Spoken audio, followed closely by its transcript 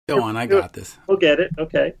Go on, I got this. We'll get it.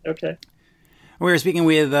 Okay, okay. We're speaking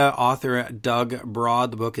with author Doug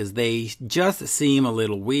Broad. The book is They Just Seem a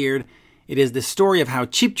Little Weird. It is the story of how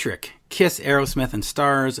Cheap Trick, Kiss, Aerosmith, and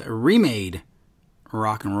Stars remade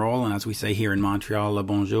rock and roll. And as we say here in Montreal, le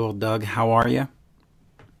bonjour. Doug, how are you?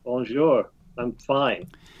 Bonjour. I'm fine.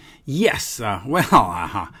 Yes. I'm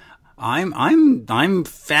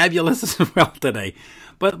fabulous as well today.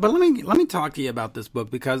 But let me talk to you about this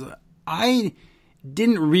book, because I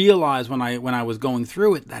didn't realize when I was going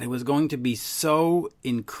through it that it was going to be so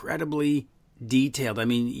incredibly detailed. I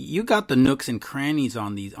mean, you got the nooks and crannies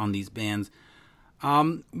on these bands.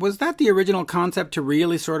 Was that the original concept, to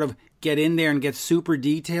really sort of get in there and get super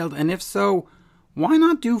detailed? And if so, why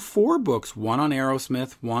not do 4 books? One on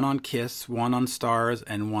Aerosmith, one on Kiss, one on Stars,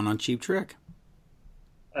 and one on Cheap Trick.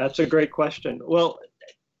 That's a great question. Well,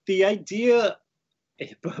 the idea,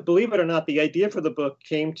 believe it or not, the idea for the book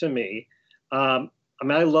came to me. I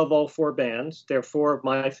mean, I love all 4 bands. They're 4 of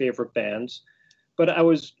my favorite bands. But I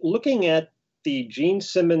was looking at the Gene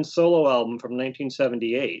Simmons solo album from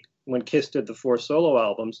 1978, when Kiss did the 4 solo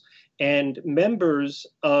albums, and members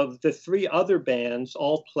of the 3 other bands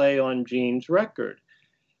all play on Gene's record.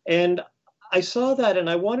 And I saw that, and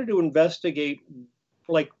I wanted to investigate,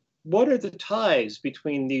 like, what are the ties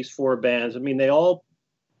between these 4 bands? I mean,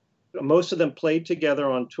 most of them played together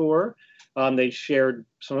on tour.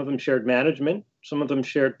 Some of them shared management, some of them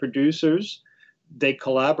shared producers. They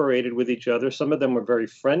collaborated with each other. Some of them were very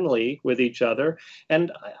friendly with each other.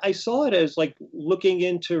 And I saw it as like looking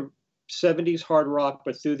into 70s hard rock,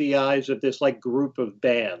 but through the eyes of this like group of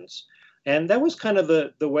bands. And that was kind of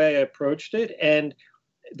the way I approached it. And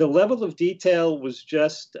the level of detail was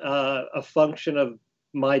just a function of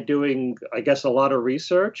my doing, I guess, a lot of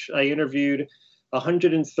research. I interviewed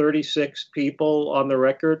 136 people on the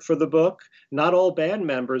record for the book. Not all band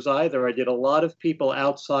members either. I did a lot of people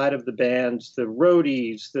outside of the bands, the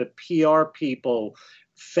roadies, the PR people,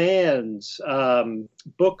 fans,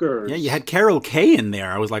 bookers. Yeah, you had Carol Kay in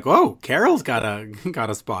there. I was like, oh, Carol's got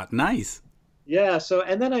a spot. Nice. Yeah. So,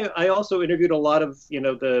 and then I also interviewed a lot of,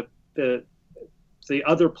 the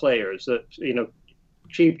other players that,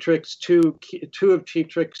 Cheap Trick's two of Cheap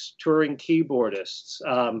Trick's touring keyboardists,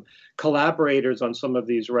 collaborators on some of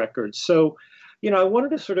these records. So, I wanted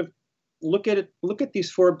to sort of look at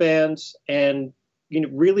these 4 bands and,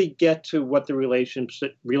 really get to what the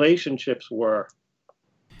relationships were.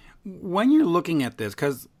 When you're looking at this,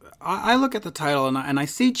 because I look at the title and I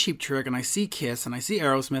see Cheap Trick and I see Kiss and I see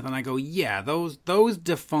Aerosmith and I go, yeah, those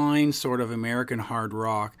define sort of American hard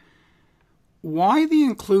rock. Why the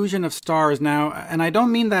inclusion of Stars now? And I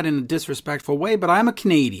don't mean that in a disrespectful way, but I'm a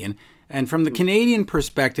Canadian. And from the Canadian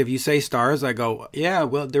perspective, you say Stars, I go, yeah,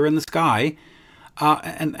 well, they're in the sky.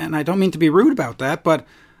 And I don't mean to be rude about that, but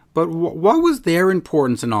what was their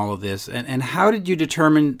importance in all of this? And how did you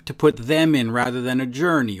determine to put them in rather than a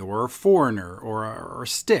Journey or a Foreigner or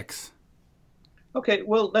Styx? Okay,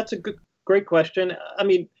 well, that's a great question. I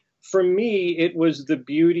mean, for me, it was the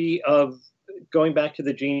beauty of going back to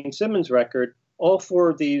the Gene Simmons record. All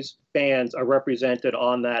 4 of these bands are represented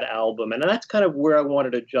on that album. And that's kind of where I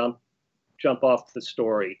wanted to jump off the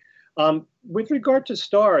story. With regard to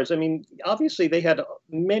Stars, I mean, obviously they had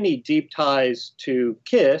many deep ties to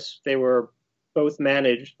Kiss. They were both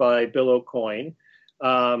managed by Bill Aucoin.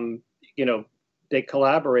 They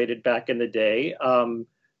collaborated back in the day.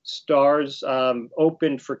 Stars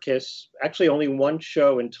opened for Kiss, actually only one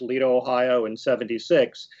show in Toledo, Ohio in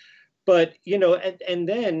 '76. But, and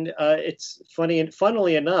then it's funny, and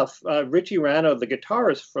funnily enough, Richie Rano, the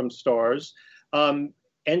guitarist from Stars,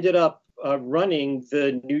 ended up running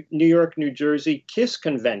the New York, New Jersey Kiss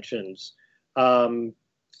conventions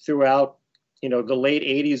throughout, the late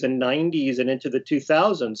 80s and 90s and into the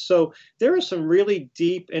 2000s. So there are some really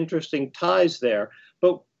deep, interesting ties there.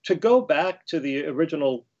 But to go back to the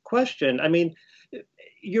original question, I mean,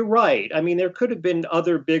 you're right. I mean, there could have been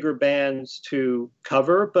other bigger bands to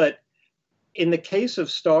cover, but in the case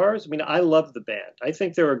of Stars, I mean, I love the band. I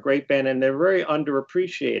think they're a great band, and they're very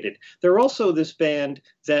underappreciated. They're also this band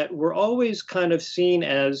that were always kind of seen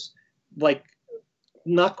as, like,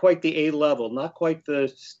 not quite the A level, not quite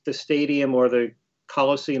the stadium or the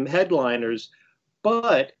Coliseum headliners,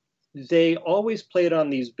 but they always played on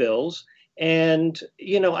these bills. And,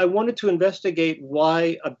 I wanted to investigate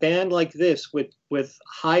why a band like this with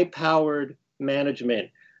high-powered management,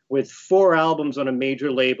 with 4 albums on a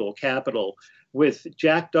major label, Capitol, with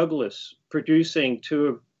Jack Douglas producing 2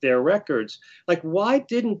 of their records. Like, why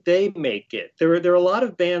didn't they make it? There are a lot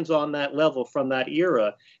of bands on that level from that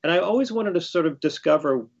era. And I always wanted to sort of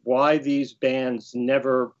discover why these bands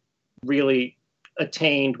never really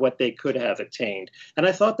attained what they could have attained. And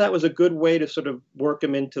I thought that was a good way to sort of work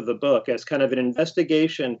them into the book as kind of an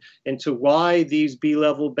investigation into why these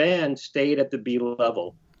B-level bands stayed at the B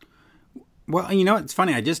level. Well, it's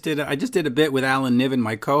funny. I just did a bit with Alan Niven,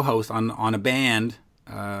 my co-host, on a band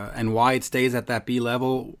and why it stays at that B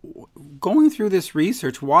level. Going through this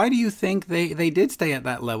research, why do you think they did stay at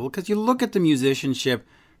that level? Because you look at the musicianship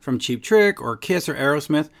from Cheap Trick or Kiss or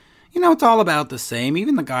Aerosmith, it's all about the same.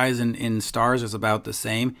 Even the guys in Stars is about the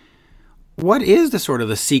same. What is the sort of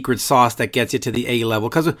the secret sauce that gets you to the A level?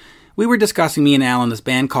 Because we were discussing, me and Alan, this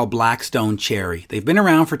band called Blackstone Cherry. They've been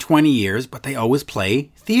around for 20 years, but they always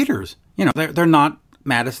play theaters. They're not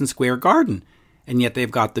Madison Square Garden. And yet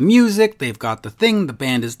they've got the music, they've got the thing, the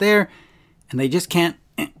band is there, and they just can't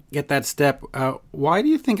get that step. Why do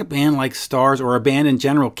you think a band like Stars or a band in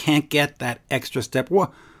general can't get that extra step?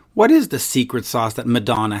 What is the secret sauce that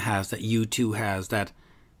Madonna has, that U2 has, that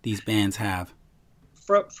these bands have?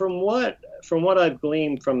 From what I've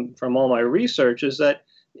gleaned from all my research is that,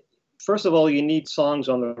 first of all, you need songs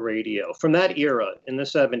on the radio. From that era in the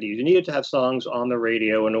 70s, you needed to have songs on the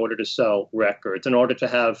radio in order to sell records, in order to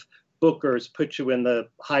have bookers put you in the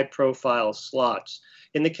high-profile slots.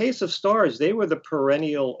 In the case of Stars, they were the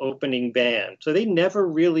perennial opening band. So they never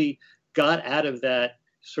really got out of that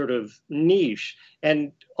sort of niche.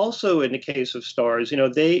 And also in the case of Stars,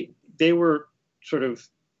 they were sort of,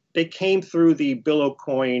 they came through the Bill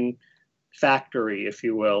Aucoin factory, if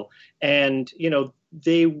you will. And,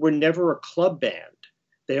 they were never a club band.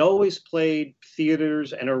 They always played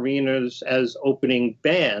theaters and arenas as opening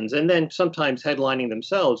bands, and then sometimes headlining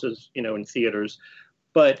themselves as, in theaters.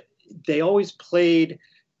 But they always played,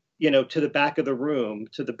 to the back of the room,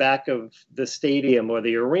 to the back of the stadium or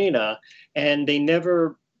the arena, and they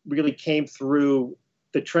never really came through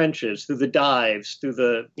the trenches, through the dives, through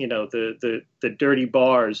the, the dirty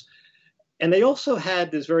bars. And they also had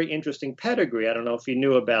this very interesting pedigree. I don't know if you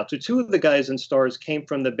knew about. So two of the guys in Stars came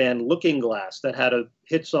from the band Looking Glass that had a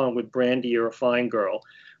hit song with Brandy, You're a Fine Girl.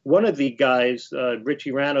 One of the guys, Richie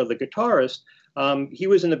Rano, the guitarist, he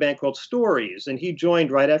was in the band called Stories, and he joined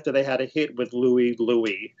right after they had a hit with Louie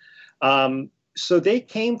Louie. So they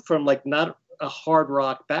came from not a hard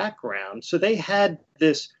rock background. So they had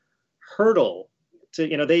this hurdle to,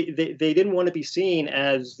 they didn't want to be seen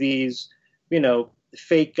as these,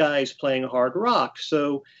 fake guys playing hard rock.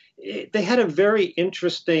 So they had a very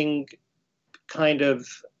interesting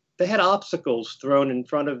they had obstacles thrown in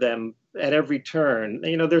front of them at every turn.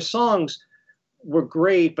 Their songs were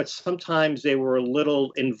great, but sometimes they were a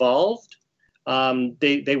little involved.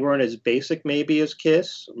 They weren't as basic maybe as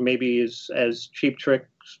Kiss, maybe as Cheap Trick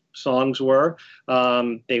songs were.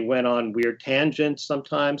 They went on weird tangents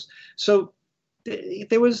sometimes. So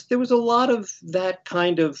there was a lot of that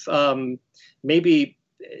kind of maybe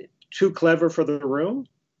too clever for the room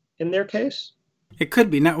in their case. It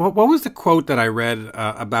could be. Now, what was the quote that I read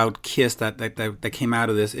about Kiss that came out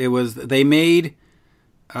of this? It was they made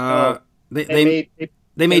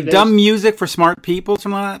they made dumb music for smart people,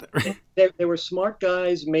 something like that. They were smart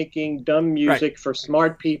guys making dumb music for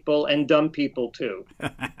smart people and dumb people too.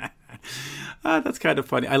 That's kind of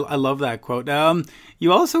funny. I love that quote.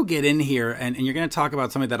 You also get in here, and you're going to talk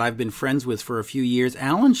about somebody that I've been friends with for a few years,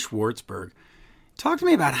 Alan Schwartzberg. Talk to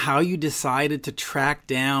me about how you decided to track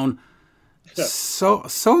down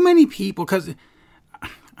so many people, because,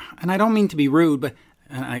 and I don't mean to be rude, but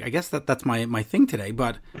I guess that's my thing today,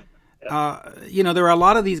 but there are a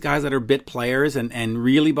lot of these guys that are bit players and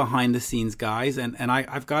really behind the scenes guys, and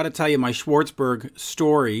I've got to tell you my Schwartzberg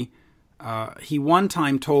story. He one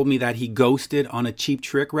time told me that he ghosted on a Cheap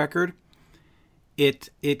Trick record.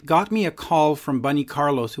 It got me a call from Bunny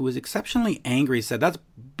Carlos, who was exceptionally angry. He said, "That's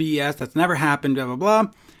BS. That's never happened, blah, blah,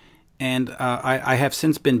 blah." And I have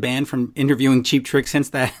since been banned from interviewing Cheap Trick since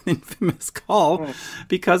that infamous call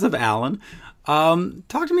because of Alan.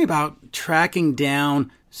 Talk to me about tracking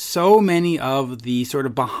down so many of the sort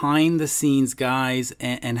of behind-the-scenes guys,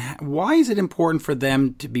 and why is it important for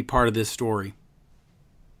them to be part of this story?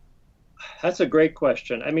 That's a great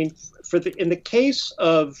question. I mean, in the case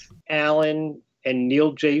of Alan and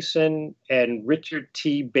Neil Jason and Richard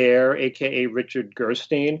T. Bear, a.k.a. Richard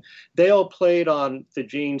Gerstein, they all played on the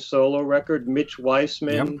Gene solo record, Mitch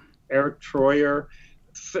Weissman, Eric Troyer.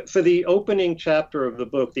 For the opening chapter of the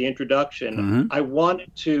book, the introduction, I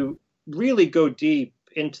wanted to really go deep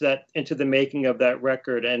into the making of that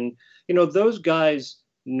record. And, those guys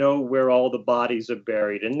know where all the bodies are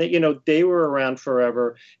buried. And, they were around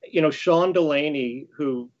forever. Sean Delaney,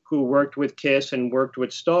 who worked with Kiss and worked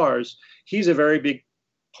with Stars, he's a very big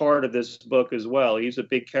part of this book as well. He's a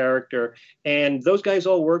big character. And those guys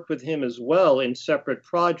all worked with him as well in separate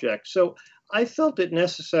projects. So I felt it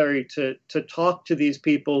necessary to talk to these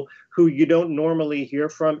people who you don't normally hear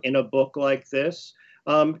from in a book like this,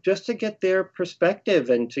 just to get their perspective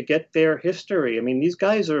and to get their history. I mean, these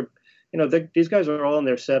guys are, these guys are all in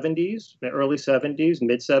their 70s, their early 70s,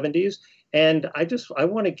 mid 70s, and I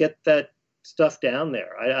want to get that stuff down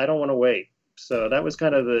there. I don't want to wait. So that was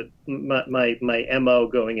kind of my MO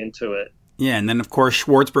going into it. Yeah, and then of course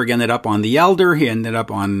Schwartzberg ended up on The Elder. He ended up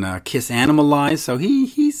on Kiss Animalize. So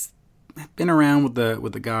he's been around with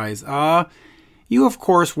the guys. You of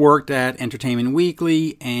course worked at Entertainment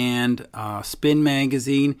Weekly and Spin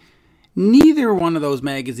Magazine. Neither one of those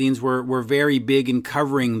magazines were very big in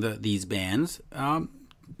covering these bands,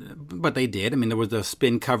 but they did. I mean, there was the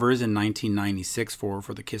Spin covers in 1996 for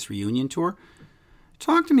the Kiss reunion tour.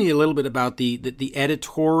 Talk to me a little bit about the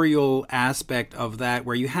editorial aspect of that,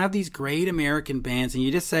 where you have these great American bands and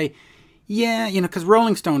you just say, yeah, because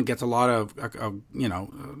Rolling Stone gets a lot of,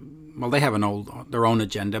 well, they have their own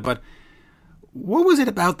agenda, but what was it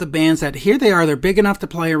about the bands that here they are, they're big enough to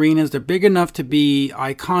play arenas, they're big enough to be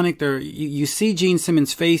iconic, you see Gene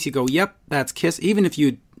Simmons' face, you go, yep, that's Kiss, even if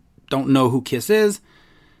you don't know who Kiss is,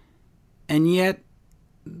 and yet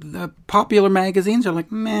the popular magazines are like,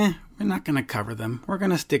 meh, we're not going to cover them. We're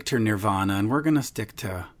going to stick to Nirvana and we're going to stick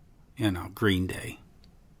to, Green Day.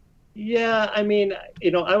 Yeah, I mean,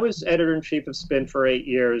 I was editor-in-chief of Spin for 8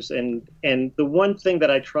 years, and the one thing that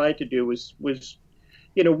I tried to do was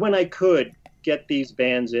when I could, get these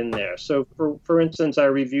bands in there. So, for instance, I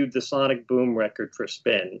reviewed the Sonic Boom record for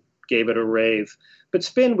Spin, gave it a rave. But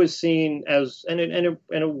Spin was seen as, and it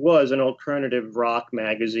was an alternative rock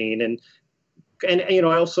magazine, and I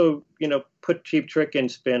also put Cheap Trick in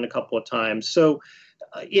Spin a couple of times. So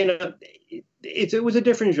it was a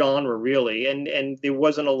different genre really, and there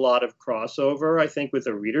wasn't a lot of crossover, I think, with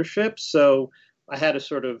the readership. So I had to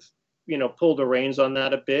sort of pull the reins on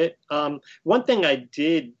that a bit. One thing I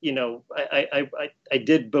did, I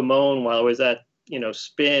did bemoan while I was at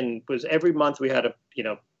Spin, was every month we had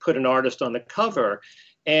to put an artist on the cover,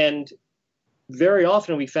 and very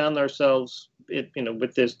often we found ourselves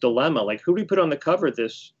with this dilemma, like, who do we put on the cover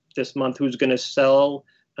this month who's going to sell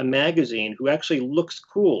a magazine, who actually looks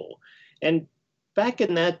cool? And back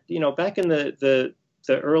in that, back in the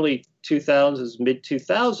early 2000s, mid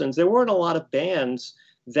 2000s, there weren't a lot of bands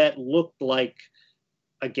that looked like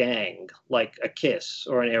a gang, like a Kiss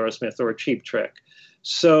or an Aerosmith or a Cheap Trick.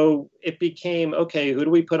 So it became, okay, who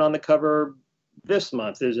do we put on the cover this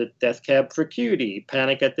month? Is it Death Cab for Cutie,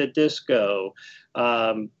 Panic at the Disco,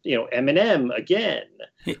 Eminem again?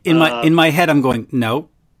 In my head, I'm going, no,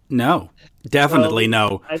 definitely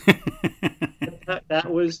no.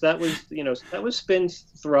 That was Spin's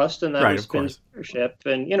thrust, and that right, was Spin's leadership,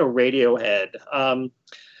 and Radiohead.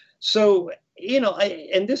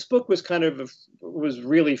 And this book was was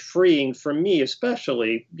really freeing for me,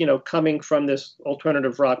 especially, coming from this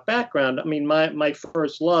alternative rock background. I mean, my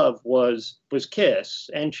first love was Kiss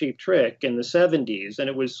and Cheap Trick in the 70s. And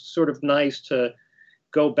it was sort of nice to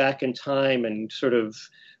go back in time and sort of,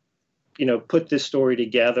 put this story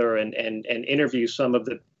together and interview some of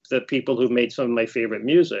the people who made some of my favorite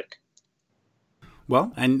music.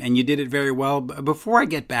 Well, and you did it very well. Before I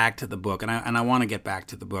get back to the book, and I want to get back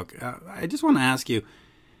to the book, I just want to ask you,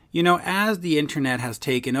 as the internet has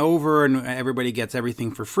taken over and everybody gets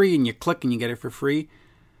everything for free and you click and you get it for free,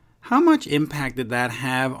 how much impact did that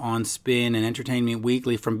have on Spin and Entertainment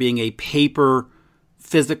Weekly from being a paper,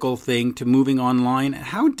 physical thing to moving online?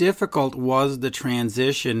 How difficult was the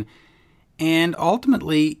transition? And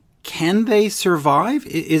ultimately, can they survive?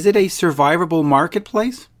 Is it a survivable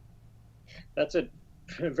marketplace? That's a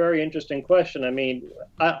very interesting question. I mean,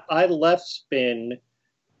 I left Spin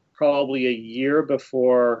probably a year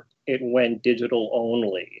before it went digital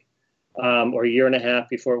only, or a year and a half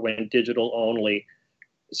before it went digital only.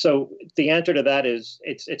 So the answer to that is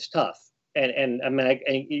it's tough. And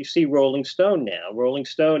you see Rolling Stone now. Rolling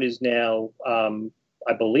Stone is now,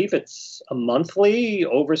 I believe it's a monthly,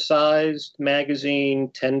 oversized magazine,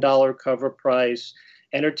 $10 cover price.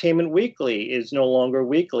 Entertainment Weekly is no longer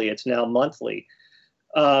weekly; it's now monthly.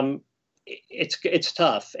 It's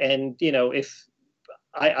tough, and if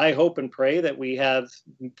I hope and pray that we have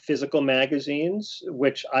physical magazines,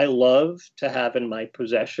 which I love to have in my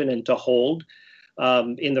possession and to hold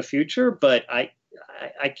in the future, but I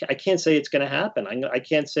can't say it's going to happen. I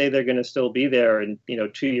can't say they're going to still be there in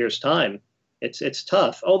 2 years' time. It's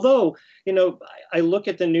tough. Although I look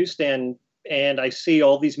at the newsstand and I see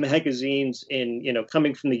all these magazines in,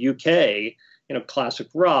 coming from the UK, Classic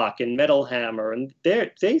Rock and Metal Hammer, and I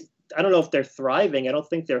don't know if they're thriving. I don't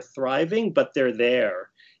think they're thriving, but they're there,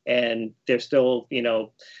 and they're still,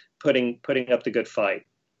 putting up the good fight.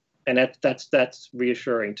 and that's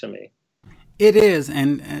reassuring to me. It is,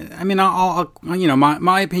 and I mean, you know,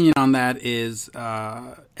 my opinion on that is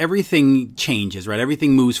everything changes, right?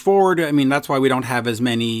 Everything moves forward. I mean, that's why we don't have as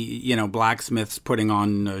many, you know, blacksmiths putting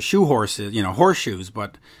on shoe horses, you know, horseshoes.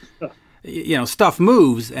 But you know, stuff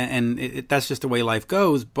moves, and that's just the way life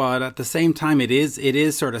goes. But at the same time, it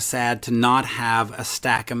is sort of sad to not have a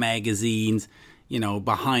stack of magazines, you know,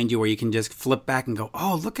 behind you where you can just flip back and go,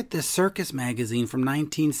 oh, look at this circus magazine from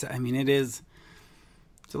 19. I mean, it is.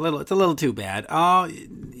 It's a little too bad.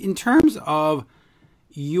 In terms of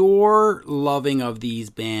your loving of these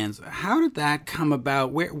bands, how did that come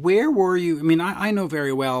about? Where were you? I mean, I know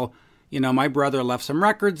very well, you know, my brother left some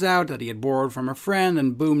records out that he had borrowed from a friend,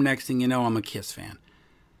 and boom, next thing you know, I'm a Kiss fan.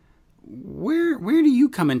 Where do you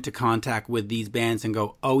come into contact with these bands and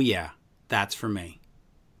go, oh yeah, that's for me?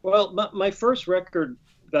 Well, my first record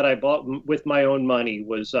that I bought with my own money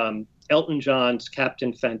was Elton John's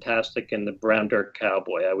Captain Fantastic and the Brown Dirt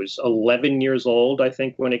Cowboy. I was 11 years old, I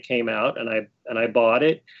think, when it came out, and I bought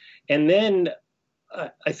it. And then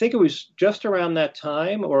I think it was just around that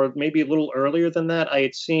time, or maybe a little earlier than that, I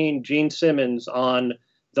had seen Gene Simmons on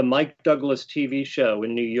the Mike Douglas TV show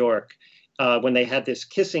in New York. When they had this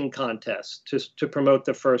kissing contest to promote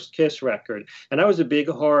the first Kiss record. And I was a big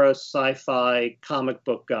horror, sci-fi, comic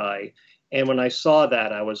book guy. And when I saw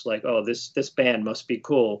that, I was like, oh, this band must be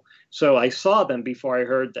cool. So I saw them before I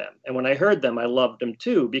heard them. And when I heard them, I loved them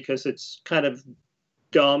too, because it's kind of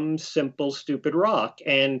dumb, simple, stupid rock.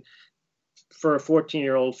 And for a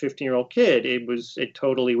 14-year-old, 15-year-old kid, it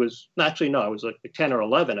totally was, actually, no, I was like 10 or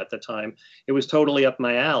 11 at the time. It was totally up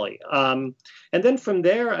my alley. And then from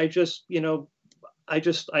there, I just, you know, I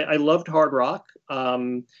loved hard rock.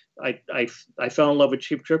 I fell in love with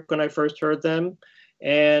Cheap Trick when I first heard them.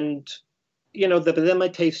 And, you know, but then my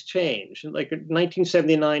taste changed. Like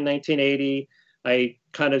 1979, 1980, I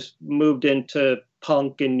kind of moved into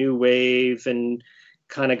punk and new wave and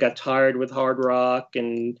kind of got tired with hard rock.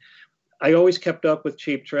 And I always kept up with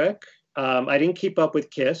Cheap Trick. I didn't keep up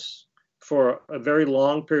with Kiss for a very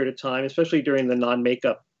long period of time, especially during the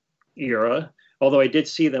non-makeup era, although I did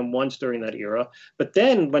see them once during that era. But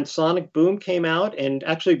then when Sonic Boom came out, and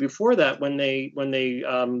actually before that, when they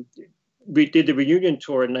we did the reunion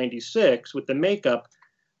tour in '96 with the makeup,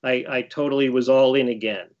 I totally was all in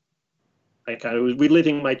again. I kind of was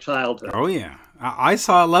reliving my childhood. Oh yeah, I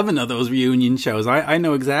saw 11 of those reunion shows. I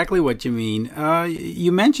know exactly what you mean.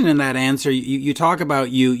 You mentioned in that answer, you talk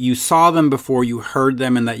about you saw them before you heard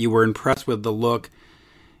them, and that you were impressed with the look.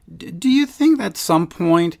 Do you think that at some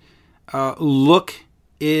point look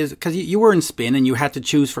is, because you were in Spin and you had to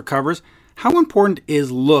choose for covers, how important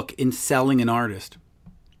is look in selling an artist?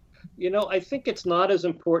 You know, I think it's not as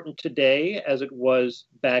important today as it was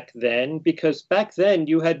back then, because back then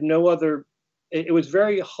you had no other, it was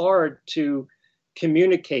very hard to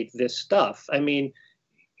communicate this stuff. I mean,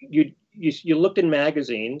 you looked in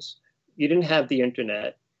magazines, you didn't have the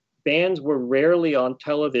internet, bands were rarely on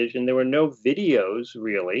television, there were no videos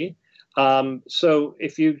really. So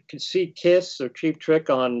if you could see Kiss or Cheap Trick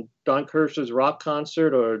on Don Kirshner's rock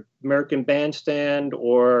concert or American Bandstand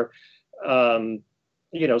or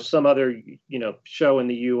you know, some other, you know, show in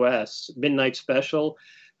the US, Midnight Special.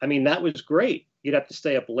 I mean, that was great. You'd have to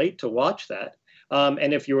stay up late to watch that.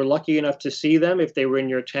 And if you were lucky enough to see them, if they were in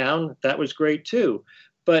your town, that was great too.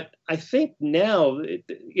 But I think now,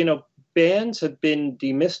 you know, bands have been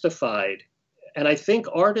demystified. And I think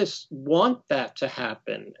artists want that to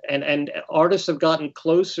happen. And artists have gotten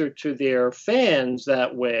closer to their fans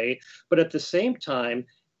that way. But at the same time,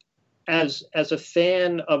 as a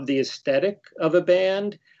fan of the aesthetic of a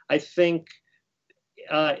band, I think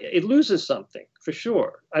it loses something for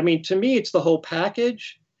sure. I mean, to me, it's the whole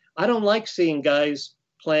package. I don't like seeing guys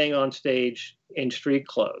playing on stage in street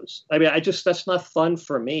clothes. I mean, that's not fun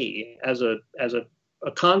for me as a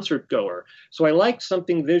concert goer. So I like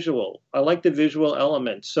something visual. I like the visual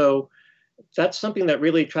element. So that's something that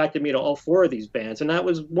really attracted me to all four of these bands. And that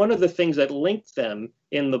was one of the things that linked them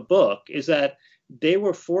in the book, is that they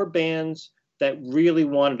were four bands that really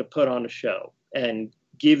wanted to put on a show and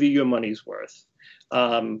give you your money's worth,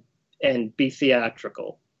 and be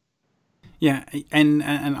theatrical. Yeah, and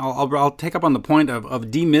I'll take up on the point of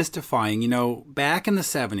demystifying. You know, back in the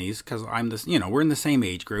 '70s, because we're in the same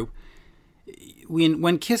age group.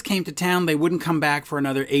 When Kiss came to town, they wouldn't come back for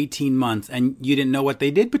another 18 months, and you didn't know what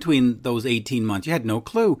they did between those 18 months. You had no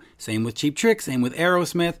clue. Same with Cheap Trick, same with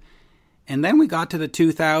Aerosmith. And then we got to the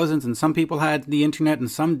 2000s, and some people had the internet and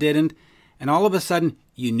some didn't. And all of a sudden,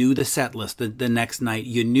 you knew the set list the next night.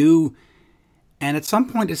 You knew, and at some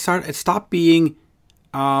point, it stopped being.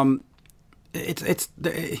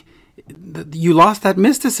 you lost that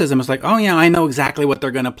mysticism. It's like, oh yeah, I know exactly what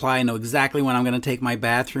they're going to play. I know exactly when I'm going to take my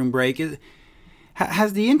bathroom break.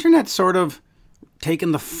 Has the internet sort of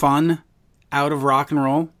taken the fun out of rock and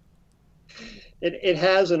roll? It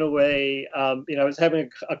has in a way. I was having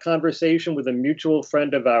a conversation with a mutual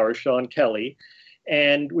friend of ours, Sean Kelly,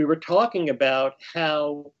 and we were talking about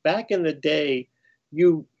how back in the day,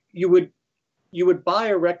 you would buy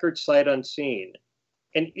a record sight unseen,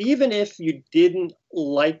 and even if you didn't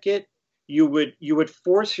like it, you would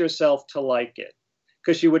force yourself to like it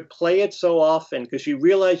because you would play it so often because you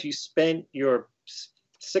realize you spent your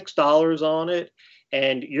 $6 on it,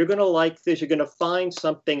 and you're going to like this. You're going to find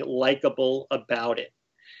something likable about it.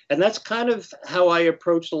 And that's kind of how I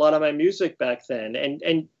approached a lot of my music back then.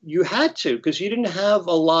 And you had to, because you didn't have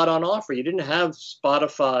a lot on offer. You didn't have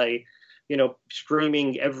Spotify,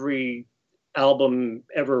 streaming every album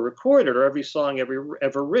ever recorded or every song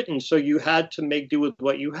ever written. So you had to make do with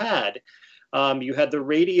what you had. You had the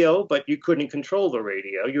radio, but you couldn't control the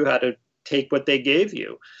radio. You had to take what they gave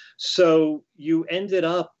you. So you ended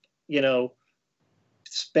up,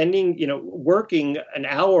 spending, working an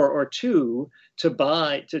hour or two to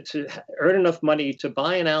earn enough money to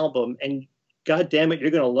buy an album, and God damn it,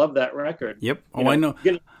 you're going to love that record. Yep. I know. You're going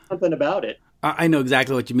to know something about it. I know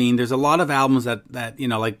exactly what you mean. There's a lot of albums that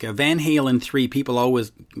like Van Halen 3, people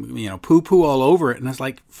always, poo-poo all over it. And it's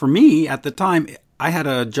like, for me at the time, I had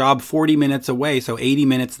a job 40 minutes away, so 80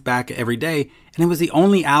 minutes back every day. And it was the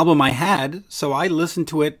only album I had. So I listened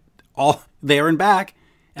to it all there and back.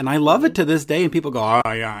 And I love it to this day. And people go,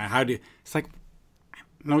 oh, yeah, how do you? It's like,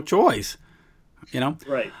 no choice,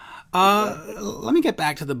 Right. Let me get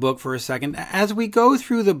back to the book for a second. As we go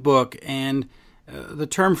through the book and the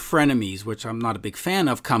term frenemies, which I'm not a big fan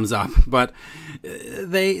of, comes up, but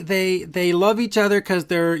they love each other because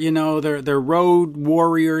they're road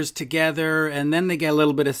warriors together, and then they get a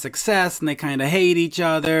little bit of success and they kind of hate each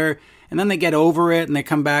other, and then they get over it and they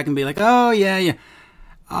come back and be like, oh yeah.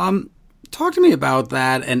 Talk to me about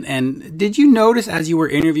that. And did you notice as you were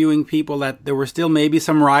interviewing people that there were still maybe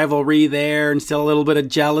some rivalry there and still a little bit of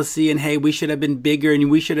jealousy and, hey, we should have been bigger and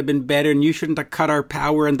we should have been better and you shouldn't have cut our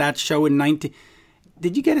power in that show in 19...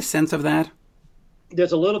 Did you get a sense of that?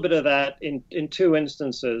 There's a little bit of that in two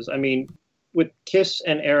instances. I mean, with Kiss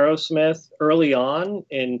and Aerosmith early on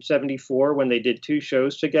in 74, when they did two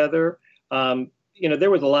shows together, there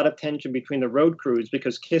was a lot of tension between the road crews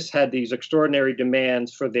because Kiss had these extraordinary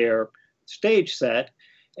demands for their stage set.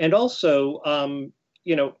 And also,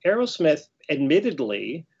 Aerosmith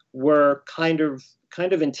admittedly were kind of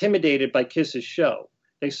intimidated by Kiss's show.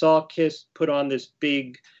 They saw Kiss put on this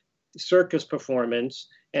big circus performance,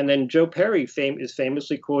 and then Joe Perry is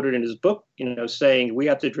famously quoted in his book, saying we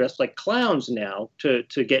have to dress like clowns now to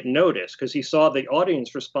get noticed, because he saw the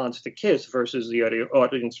audience response to Kiss versus the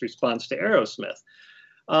audience response to Aerosmith.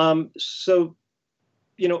 So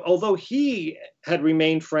although he had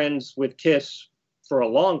remained friends with Kiss for a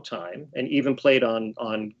long time and even played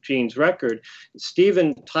on Gene's record,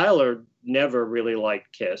 Steven Tyler never really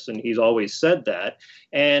liked Kiss, and he's always said that.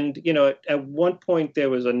 And, at one point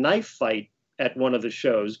there was a knife fight at one of the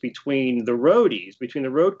shows between the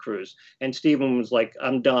road crews, and Steven was like,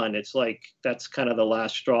 I'm done. It's like, that's kind of the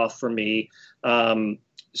last straw for me.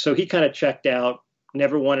 So he kind of checked out,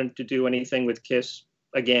 never wanted to do anything with Kiss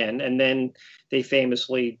again. And then they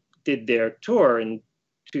famously did their tour in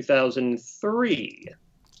 2003.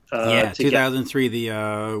 2003,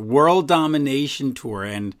 the World Domination Tour,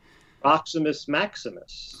 and Proximus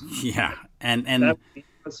Maximus. Yeah, and that was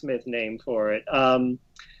the Smith name for it.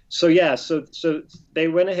 So they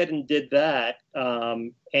went ahead and did that,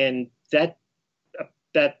 and that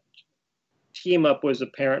team up was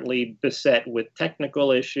apparently beset with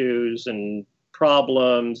technical issues and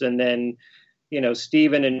problems, and then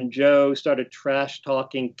Steven and Joe started trash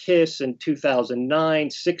talking Kiss in 2009,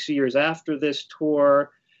 6 years after this tour.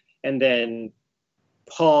 And then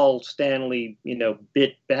Paul Stanley,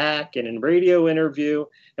 bit back in a radio interview.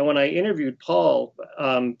 And when I interviewed Paul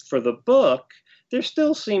for the book, there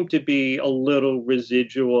still seemed to be a little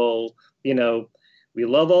residual, we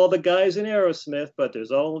love all the guys in Aerosmith, but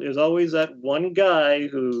there's always that one guy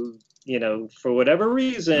who, for whatever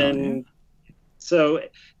reason. So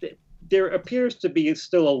there appears to be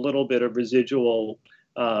still a little bit of residual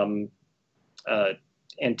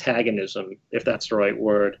antagonism, if that's the right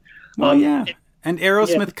word. Yeah. And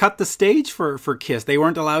Aerosmith cut the stage for Kiss. They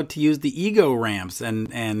weren't allowed to use the ego ramps,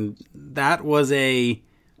 and that was a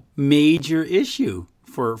major issue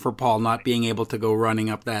for Paul, not being able to go running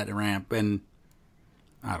up that ramp. And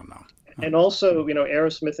I don't know. And also,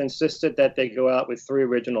 Aerosmith insisted that they go out with 3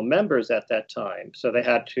 original members at that time. So they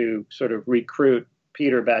had to sort of recruit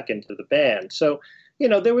Peter back into the band. So,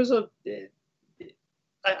 there was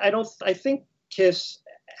I think Kiss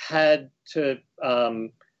had to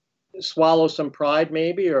swallow some pride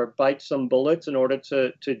maybe, or bite some bullets in order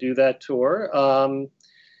to do that tour.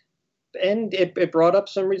 And it brought up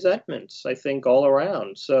some resentments, I think, all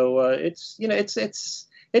around. So it's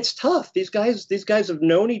tough. These guys have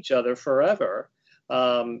known each other forever,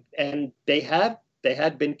 and they had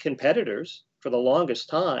been competitors for the longest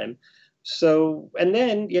time. So, and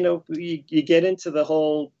then, you get into the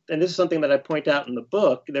whole, and this is something that I point out in the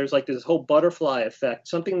book, there's like this whole butterfly effect,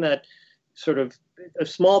 something that sort of, a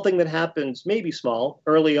small thing that happens, maybe small,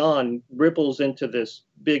 early on, ripples into this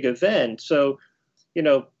big event. So,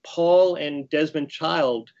 Paul and Desmond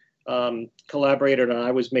Child collaborated on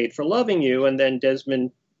I Was Made for Loving You, and then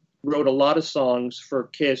Desmond wrote a lot of songs for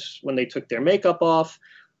Kiss when they took their makeup off.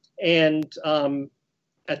 And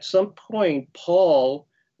at some point, Paul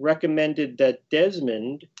recommended that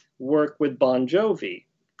Desmond work with Bon Jovi,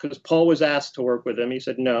 because Paul was asked to work with him. He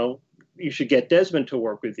said, no, you should get Desmond to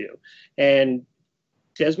work with you. And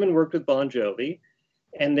Desmond worked with Bon Jovi.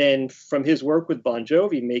 And then from his work with Bon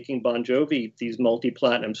Jovi, making Bon Jovi these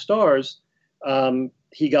multi-platinum stars,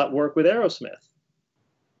 he got work with Aerosmith.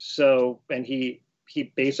 So, and he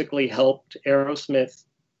basically helped Aerosmith,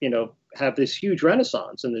 have this huge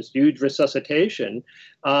renaissance and this huge resuscitation.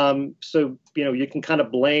 So, you can kind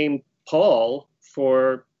of blame Paul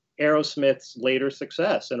for Aerosmith's later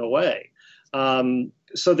success in a way.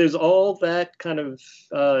 So there's all that kind of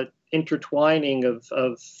intertwining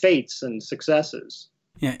of fates and successes.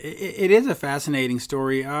 Yeah, it is a fascinating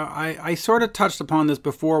story. I sort of touched upon this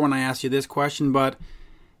before when I asked you this question, but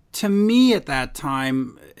to me at that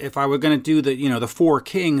time, if I were going to do the Four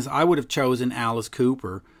Kings, I would have chosen Alice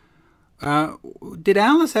Cooper. Did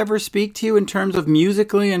Alice ever speak to you in terms of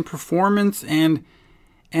musically and performance, and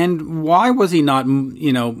why was he not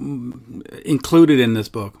included in this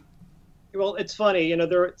book? Well, it's funny,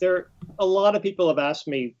 there a lot of people have asked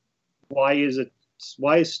me, why is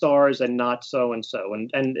Stars and not so and so,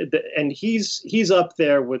 and he's up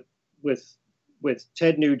there with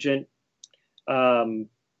Ted Nugent.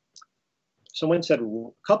 Someone said, a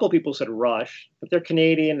couple of people said Rush, but they're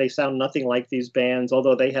Canadian. They sound nothing like these bands,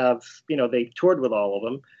 although they have, they toured with all of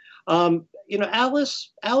them.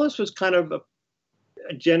 Alice was kind of a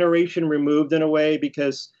generation removed in a way,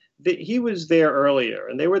 because he was there earlier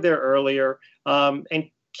and they were there earlier.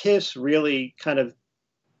 And Kiss really kind of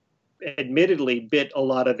admittedly bit a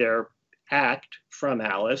lot of their act from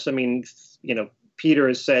Alice. I mean, Peter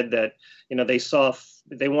has said that,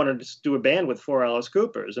 they wanted to do a band with four Alice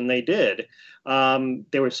Coopers, and they did.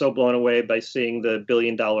 They were so blown away by seeing the $1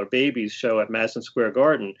 Billion Babies show at Madison Square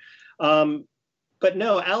Garden. But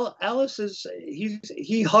no, Alice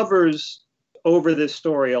he hovers over this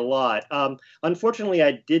story a lot. Unfortunately,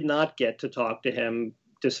 I did not get to talk to him,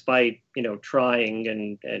 despite trying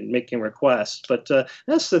and making requests. But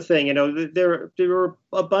that's the thing. There were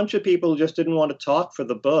a bunch of people who just didn't want to talk for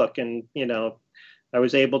the book, and I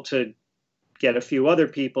was able to get a few other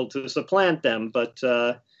people to supplant them. But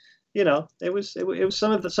it was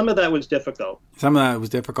some of that was difficult. Some of that was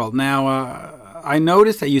difficult. Now, I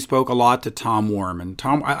noticed that you spoke a lot to Tom Worman.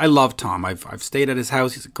 Tom, I love Tom. I've stayed at his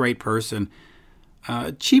house. He's a great person.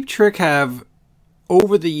 Cheap Trick have,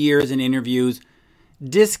 over the years in interviews,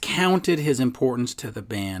 discounted his importance to the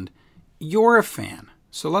band. You're a fan,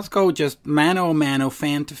 so let's go just mano a mano,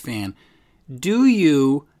 fan to fan. Do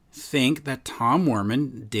you think that Tom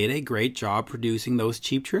Worman did a great job producing those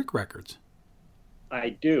Cheap Trick records? I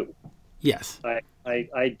do. Yes. I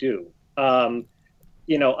do.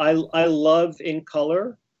 I love In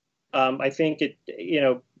Color. I think it,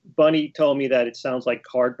 Bunny told me that it sounds like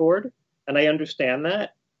cardboard, and I understand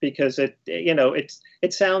that, because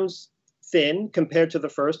it sounds thin compared to the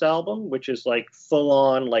first album, which is like full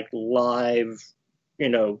on, like live,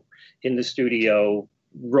 in the studio,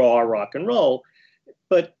 raw rock and roll.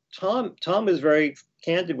 But Tom is very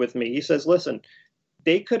candid with me. He says, listen,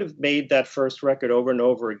 they could have made that first record over and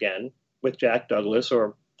over again with Jack Douglas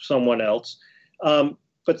or someone else,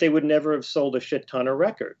 but they would never have sold a shit ton of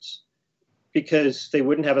records, because they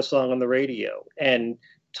wouldn't have a song on the radio. And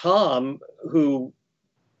Tom, who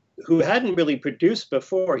hadn't really produced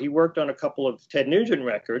before, he worked on a couple of Ted Nugent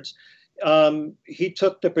records. He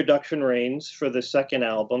took the production reins for the second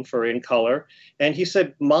album, for In Color, and he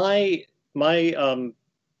said, my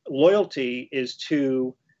loyalty is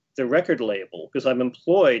to the record label, because I'm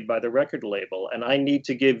employed by the record label, and I need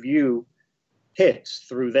to give you hits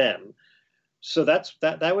through them. So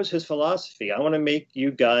that was his philosophy. I want to make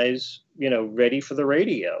you guys, ready for the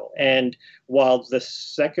radio. And while the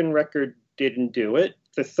second record didn't do it.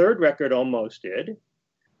 The third record almost did.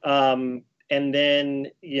 And then,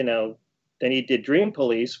 then he did Dream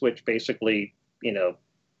Police, which basically,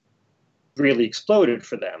 really exploded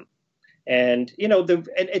for them. And, and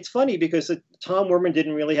it's funny because Tom Werman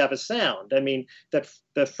didn't really have a sound. I mean,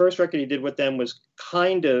 the first record he did with them was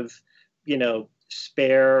kind of,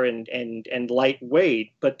 spare and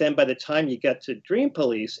lightweight. But then by the time you get to Dream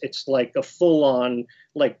Police, it's like a full-on,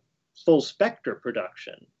 like full spectre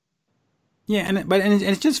production. Yeah, and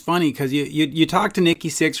it's just funny because you talk to Nikki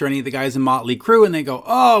Sixx or any of the guys in Motley Crue and they go,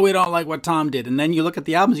 "Oh, we don't like what Tom did," and then you look at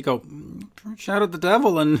the albums, you go, "Shout at the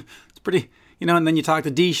devil," and it's pretty, and then you talk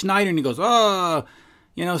to Dee Snider and he goes, "Oh,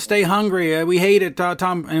 Stay Hungry, we hate it,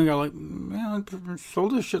 Tom," and you go like,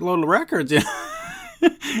 sold a shitload of records,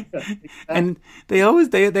 and they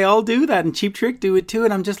all do that, and Cheap Trick do it too,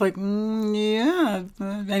 and I'm just like, yeah.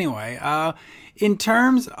 Anyway, in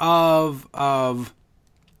terms of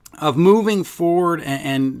moving forward,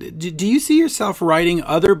 and do you see yourself writing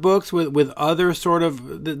other books with other sort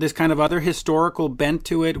of this kind of other historical bent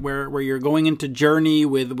to it, where you're going into Journey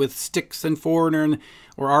with Styx and Foreigner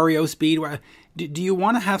or REO Speed? Do you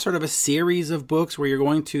want to have sort of a series of books where you're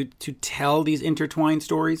going to tell these intertwined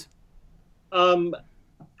stories?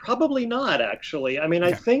 Probably not, actually. I mean,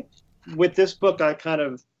 I think with this book, I kind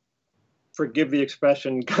of, forgive the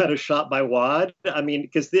expression, kind of shot my wad. I mean,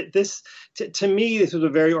 because this, to me, this was a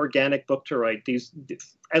very organic book to write.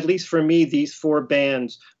 At least for me, these four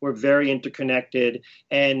bands were very interconnected,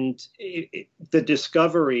 and the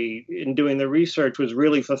discovery in doing the research was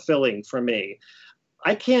really fulfilling for me.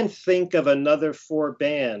 I can't think of another four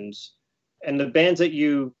bands, and the bands that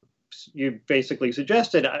you basically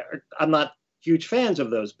suggested, I'm not huge fans of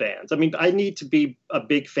those bands. I mean, I need to be a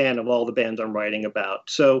big fan of all the bands I'm writing about.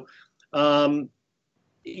 So,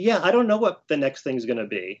 yeah, I don't know what the next thing's going to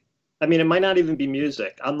be. I mean, it might not even be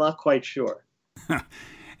music. I'm not quite sure.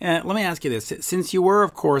 Let me ask you this. Since you were,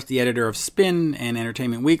 of course, the editor of Spin and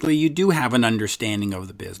Entertainment Weekly, you do have an understanding of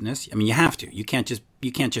the business. I mean, you have to. You can't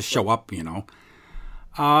just show up,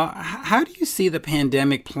 How do you see the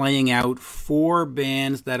pandemic playing out for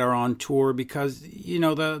bands that are on tour? Because,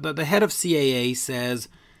 the head of CAA says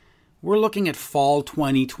we're looking at fall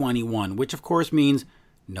 2021, which of course means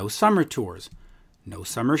no summer tours, no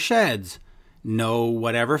summer sheds, no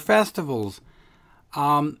whatever festivals.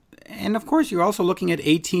 And of course, you're also looking at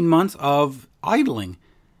 18 months of idling.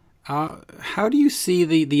 How do you see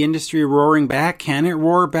the industry roaring back? Can it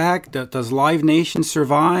roar back? Does Live Nation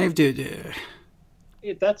survive?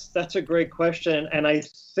 That's a great question. And I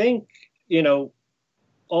think,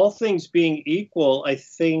 all things being equal, I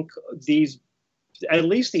think at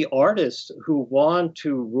least the artists who want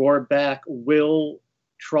to roar back will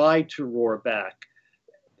try to roar back.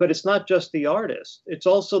 But it's not just the artist, it's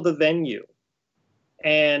also the venue.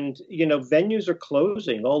 And, venues are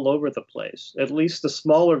closing all over the place. At least the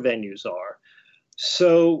smaller venues are.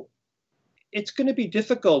 So it's going to be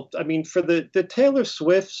difficult. I mean, for the Taylor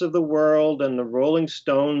Swifts of the world and the Rolling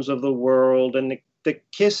Stones of the world and the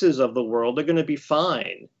Kisses of the world, they're going to be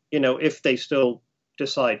fine, if they still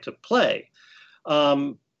decide to play.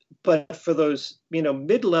 But for those,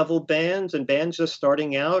 mid-level bands and bands just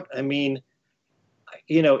starting out, I mean,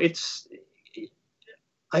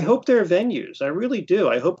 I hope there are venues. I really do.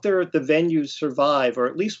 I hope the venues survive, or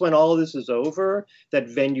at least when all of this is over, that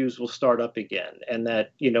venues will start up again, and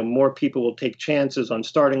that more people will take chances on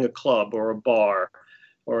starting a club or a bar,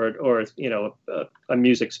 or a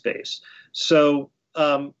music space. So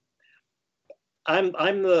I'm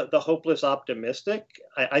the hopeless optimistic.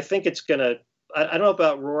 I think it's gonna. I don't know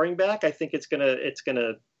about roaring back. I think it's gonna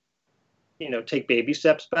take baby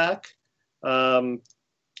steps back.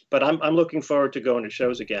 But I'm looking forward to going to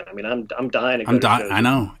shows again. I mean, I'm dying to go to shows. I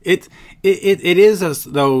know it is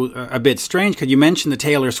a bit strange because you mentioned the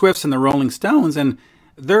Taylor Swifts and the Rolling Stones, and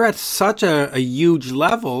they're at such a huge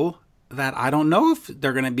level that I don't know if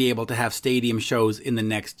they're going to be able to have stadium shows in the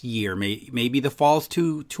next year. Maybe the fall's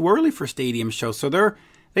too early for stadium shows, so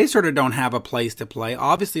they sort of don't have a place to play.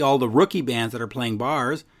 Obviously, all the rookie bands that are playing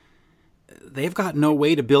bars, they've got no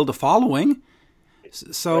way to build a following.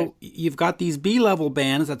 So right. You've got these B-level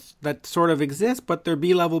bands that sort of exist, but they're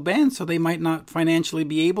B-level bands, so they might not financially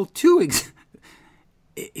be able to exist.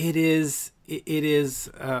 It is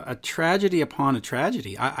a tragedy upon a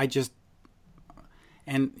tragedy. I just,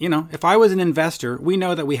 and if I was an investor, we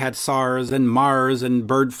know that we had SARS and MARS and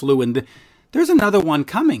bird flu, and there's another one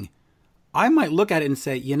coming. I might look at it and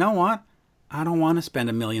say, you know what? I don't want to spend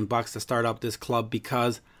 $1 million to start up this club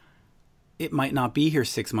because it might not be here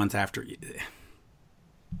 6 months after.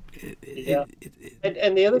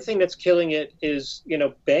 And the other thing that's killing it is,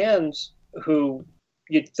 bands who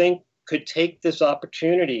you'd think could take this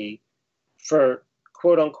opportunity for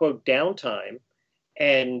quote unquote downtime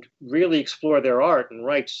and really explore their art and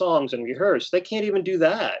write songs and rehearse. They can't even do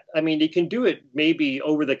that. I mean, you can do it maybe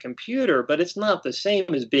over the computer, but it's not the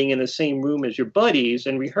same as being in the same room as your buddies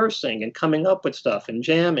and rehearsing and coming up with stuff and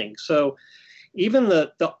jamming. So even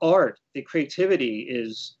the art, the creativity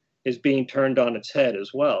is being turned on its head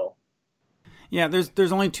as well. Yeah,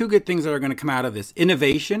 there's only two good things that are going to come out of this.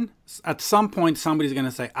 Innovation. At some point, somebody's going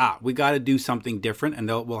to say, we got to do something different, and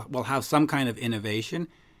we'll have some kind of innovation.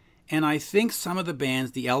 And I think some of the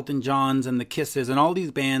bands, the Elton Johns and the Kisses and all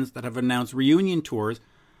these bands that have announced reunion tours,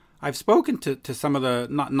 I've spoken to some of the,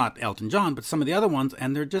 not Elton John, but some of the other ones,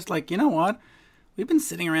 and they're just like, you know what? We've been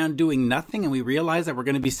sitting around doing nothing, and we realize that we're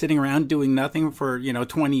going to be sitting around doing nothing for,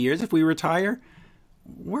 20 years if we retire.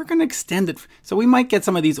 We're going to extend it. So we might get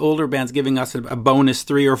some of these older bands giving us a bonus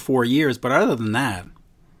 3 or 4 years, but other than that,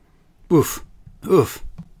 oof.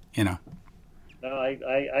 No,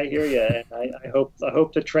 I hear you. And I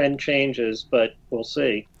hope the trend changes, but we'll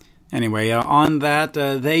see. Anyway, on that,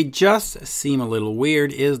 They Just Seem a Little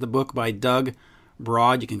Weird is the book by Doug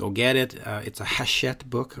Broad. You can go get it. It's a Hachette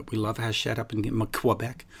book. We love Hachette up in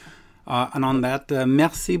Quebec. And on that,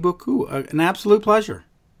 merci beaucoup. An absolute pleasure.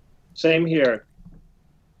 Same here.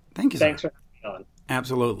 Thank you, sir. Thanks for having me on.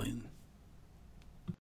 Absolutely.